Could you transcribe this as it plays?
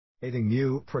Athing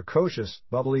Mu, precocious,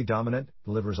 bubbly, dominant,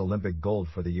 delivers Olympic gold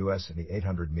for the U.S. in the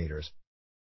 800 meters.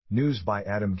 News by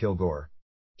Adam Kilgore.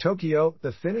 Tokyo,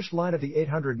 the finish line of the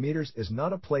 800 meters is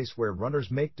not a place where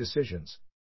runners make decisions.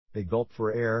 They gulp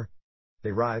for air.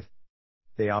 They writhe.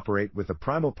 They operate with the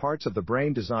primal parts of the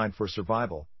brain designed for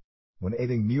survival. When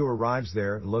Athing Mu arrives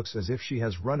there, it looks as if she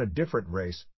has run a different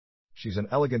race. She's an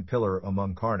elegant pillar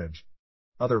among carnage.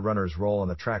 Other runners roll on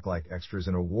the track like extras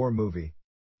in a war movie.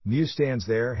 Mu stands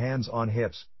there, hands on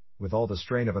hips, with all the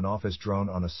strain of an office drone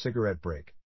on a cigarette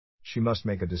break. She must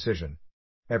make a decision.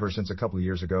 Ever since a couple of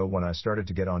years ago when I started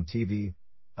to get on TV,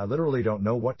 I literally don't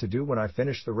know what to do when I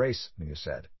finish the race, Mu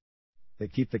said. They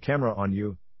keep the camera on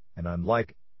you, and I'm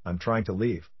trying to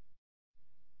leave.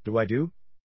 I do?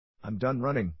 I'm done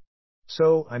running.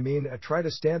 So, I try to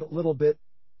stand a little bit,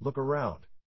 look around.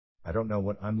 I don't know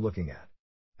what I'm looking at.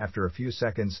 After a few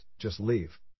seconds, just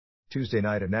leave. Tuesday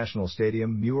night at National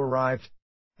Stadium, Mu arrived.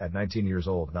 At 19 years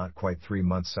old, not quite 3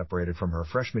 months separated from her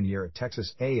freshman year at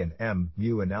Texas A&M,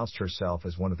 Mu announced herself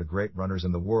as one of the great runners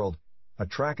in the world, a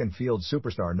track and field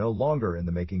superstar no longer in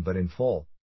the making but in full.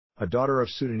 A daughter of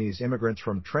Sudanese immigrants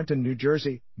from Trenton, New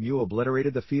Jersey, Mu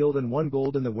obliterated the field and won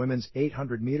gold in the women's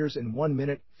 800 meters in 1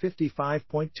 minute,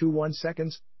 55.21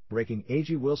 seconds, breaking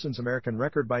A.G. Wilson's American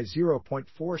record by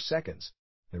 0.4 seconds.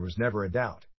 There was never a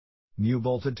doubt. Mu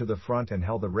bolted to the front and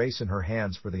held the race in her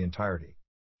hands for the entirety.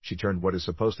 She turned what is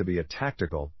supposed to be a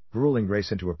tactical, grueling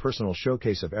race into a personal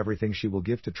showcase of everything she will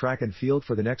give to track and field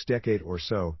for the next decade or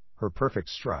so, her perfect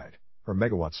stride, her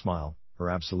megawatt smile, her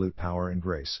absolute power and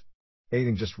grace.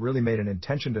 Athing just really made an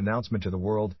intentioned announcement to the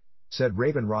world, said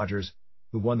Raven Rogers,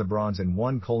 who won the bronze in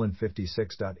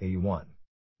 1:56.81.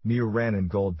 Mu ran in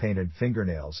gold-painted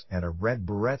fingernails and a red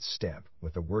beret stamp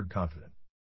with the word confident.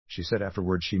 She said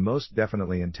afterward she most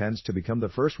definitely intends to become the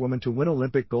first woman to win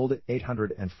Olympic gold at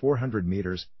 800 and 400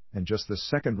 meters, and just the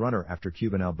second runner after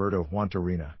Cuban Alberto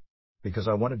Juantorena. Because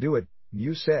I want to do it,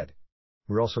 Mu said.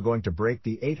 We're also going to break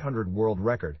the 800 world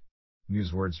record.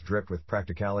 Mu's words dripped with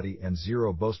practicality and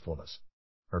zero boastfulness.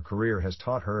 Her career has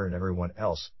taught her and everyone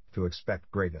else to expect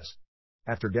greatness.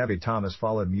 After Gabby Thomas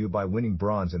followed Mu by winning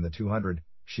bronze in the 200,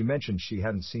 she mentioned she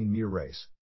hadn't seen Mu race.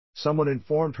 Someone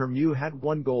informed her Mu had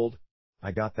won gold.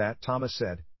 I got that, Thomas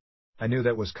said. I knew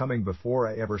that was coming before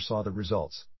I ever saw the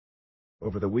results.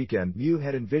 Over the weekend, Mu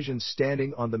had envisioned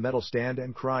standing on the medal stand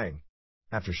and crying.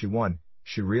 After she won,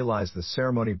 she realized the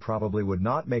ceremony probably would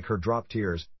not make her drop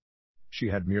tears. She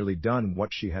had merely done what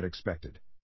she had expected.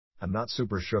 I'm not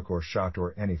super shook or shocked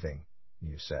or anything,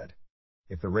 Mu said.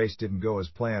 If the race didn't go as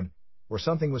planned, or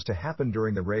something was to happen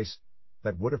during the race,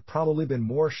 that would have probably been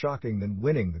more shocking than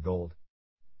winning the gold.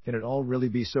 Can it all really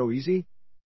be so easy?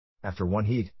 After one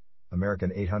heat,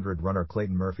 American 800 runner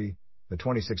Clayton Murphy, the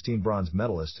 2016 bronze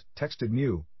medalist, texted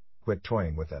Mu, "Quit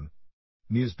toying with them."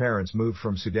 Mu's parents moved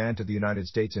from Sudan to the United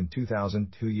States in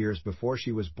 2000, 2 years before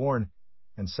she was born,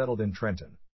 and settled in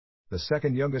Trenton. The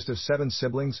second youngest of 7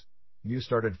 siblings, Mu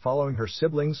started following her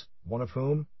siblings, one of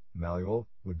whom, Manuel,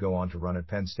 would go on to run at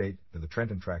Penn State for the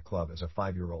Trenton Track Club as a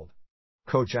 5-year-old.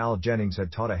 Coach Al Jennings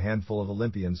had taught a handful of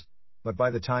Olympians, but by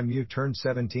the time Mu turned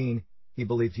 17, he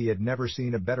believed he had never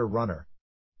seen a better runner.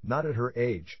 Not at her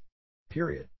age.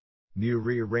 Period. Mu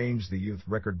rearranged the youth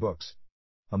record books.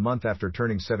 A month after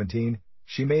turning 17,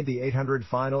 she made the 800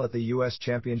 final at the U.S.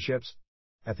 Championships.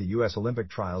 At the U.S. Olympic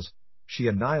trials, she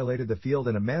annihilated the field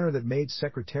in a manner that made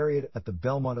Secretariat at the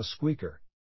Belmont a squeaker.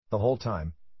 The whole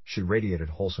time, she radiated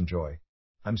wholesome joy.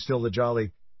 I'm still the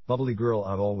jolly, bubbly girl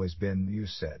I've always been, Mu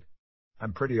said.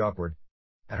 I'm pretty awkward.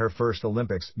 At her first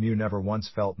Olympics, Mu never once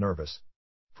felt nervous.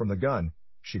 From the gun,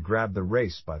 she grabbed the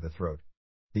race by the throat.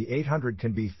 The 800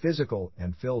 can be physical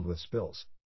and filled with spills.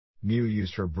 Mu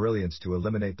used her brilliance to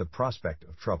eliminate the prospect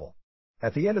of trouble.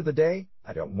 At the end of the day,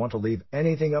 I don't want to leave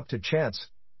anything up to chance,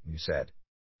 Mu said.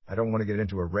 I don't want to get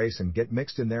into a race and get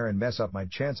mixed in there and mess up my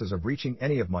chances of reaching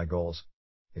any of my goals.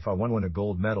 If I want to win a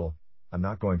gold medal, I'm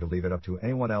not going to leave it up to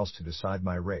anyone else to decide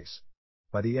my race.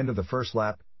 By the end of the first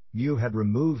lap, Mu had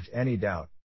removed any doubt.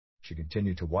 She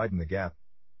continued to widen the gap,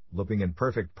 looping in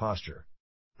perfect posture.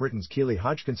 Britain's Keely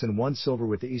Hodgkinson won silver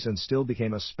with ease and still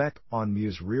became a speck on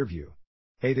Mu's rear view.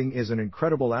 Athing is an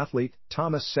incredible athlete,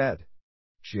 Thomas said.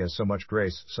 She has so much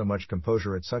grace, so much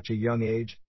composure at such a young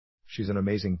age. She's an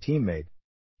amazing teammate.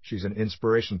 She's an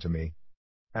inspiration to me.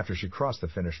 After she crossed the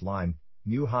finish line,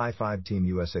 Mu high-fived Team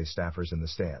USA staffers in the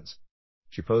stands.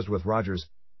 She posed with Rogers,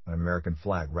 an American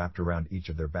flag wrapped around each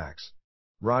of their backs.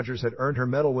 Rogers had earned her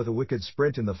medal with a wicked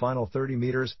sprint in the final 30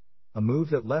 meters, a move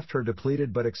that left her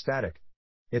depleted but ecstatic.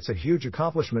 It's a huge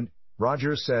accomplishment,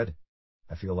 Rogers said.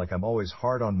 I feel like I'm always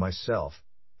hard on myself.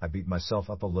 I beat myself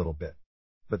up a little bit.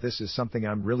 But this is something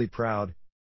I'm really proud.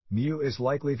 Mu is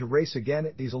likely to race again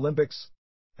at these Olympics.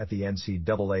 At the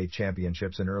NCAA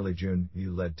Championships in early June,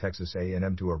 Mu led Texas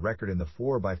A&M to a record in the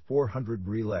 4x400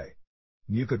 relay.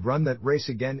 Mu could run that race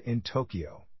again in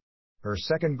Tokyo. Her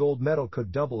second gold medal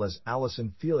could double as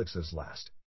Allison Felix's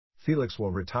last. Felix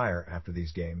will retire after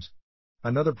these games.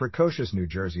 Another precocious New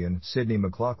Jerseyan, Sydney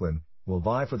McLaughlin, will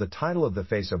vie for the title of the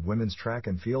face of women's track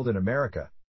and field in America.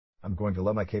 I'm going to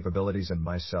let my capabilities and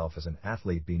myself as an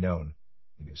athlete be known,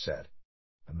 Mu said.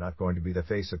 I'm not going to be the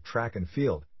face of track and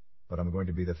field, but I'm going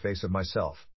to be the face of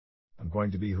myself. I'm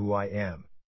going to be who I am.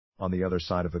 On the other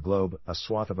side of the globe, a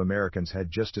swath of Americans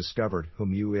had just discovered who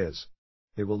Mu is.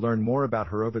 They will learn more about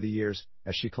her over the years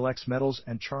as she collects medals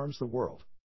and charms the world.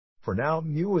 For now,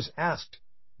 Mu was asked,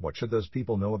 what should those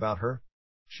people know about her?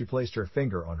 She placed her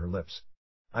finger on her lips.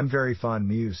 I'm very fond,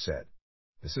 Mu said.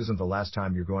 This isn't the last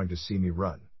time you're going to see me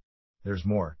run. There's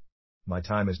more. My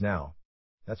time is now.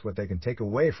 That's what they can take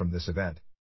away from this event.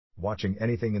 Watching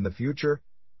anything in the future,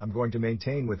 I'm going to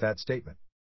maintain with that statement.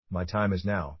 My time is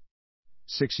now.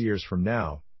 6 years from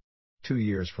now. 2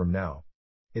 years from now.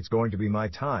 It's going to be my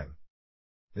time.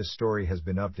 This story has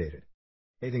been updated.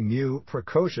 Athing Mu,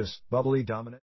 precocious, bubbly, dominant.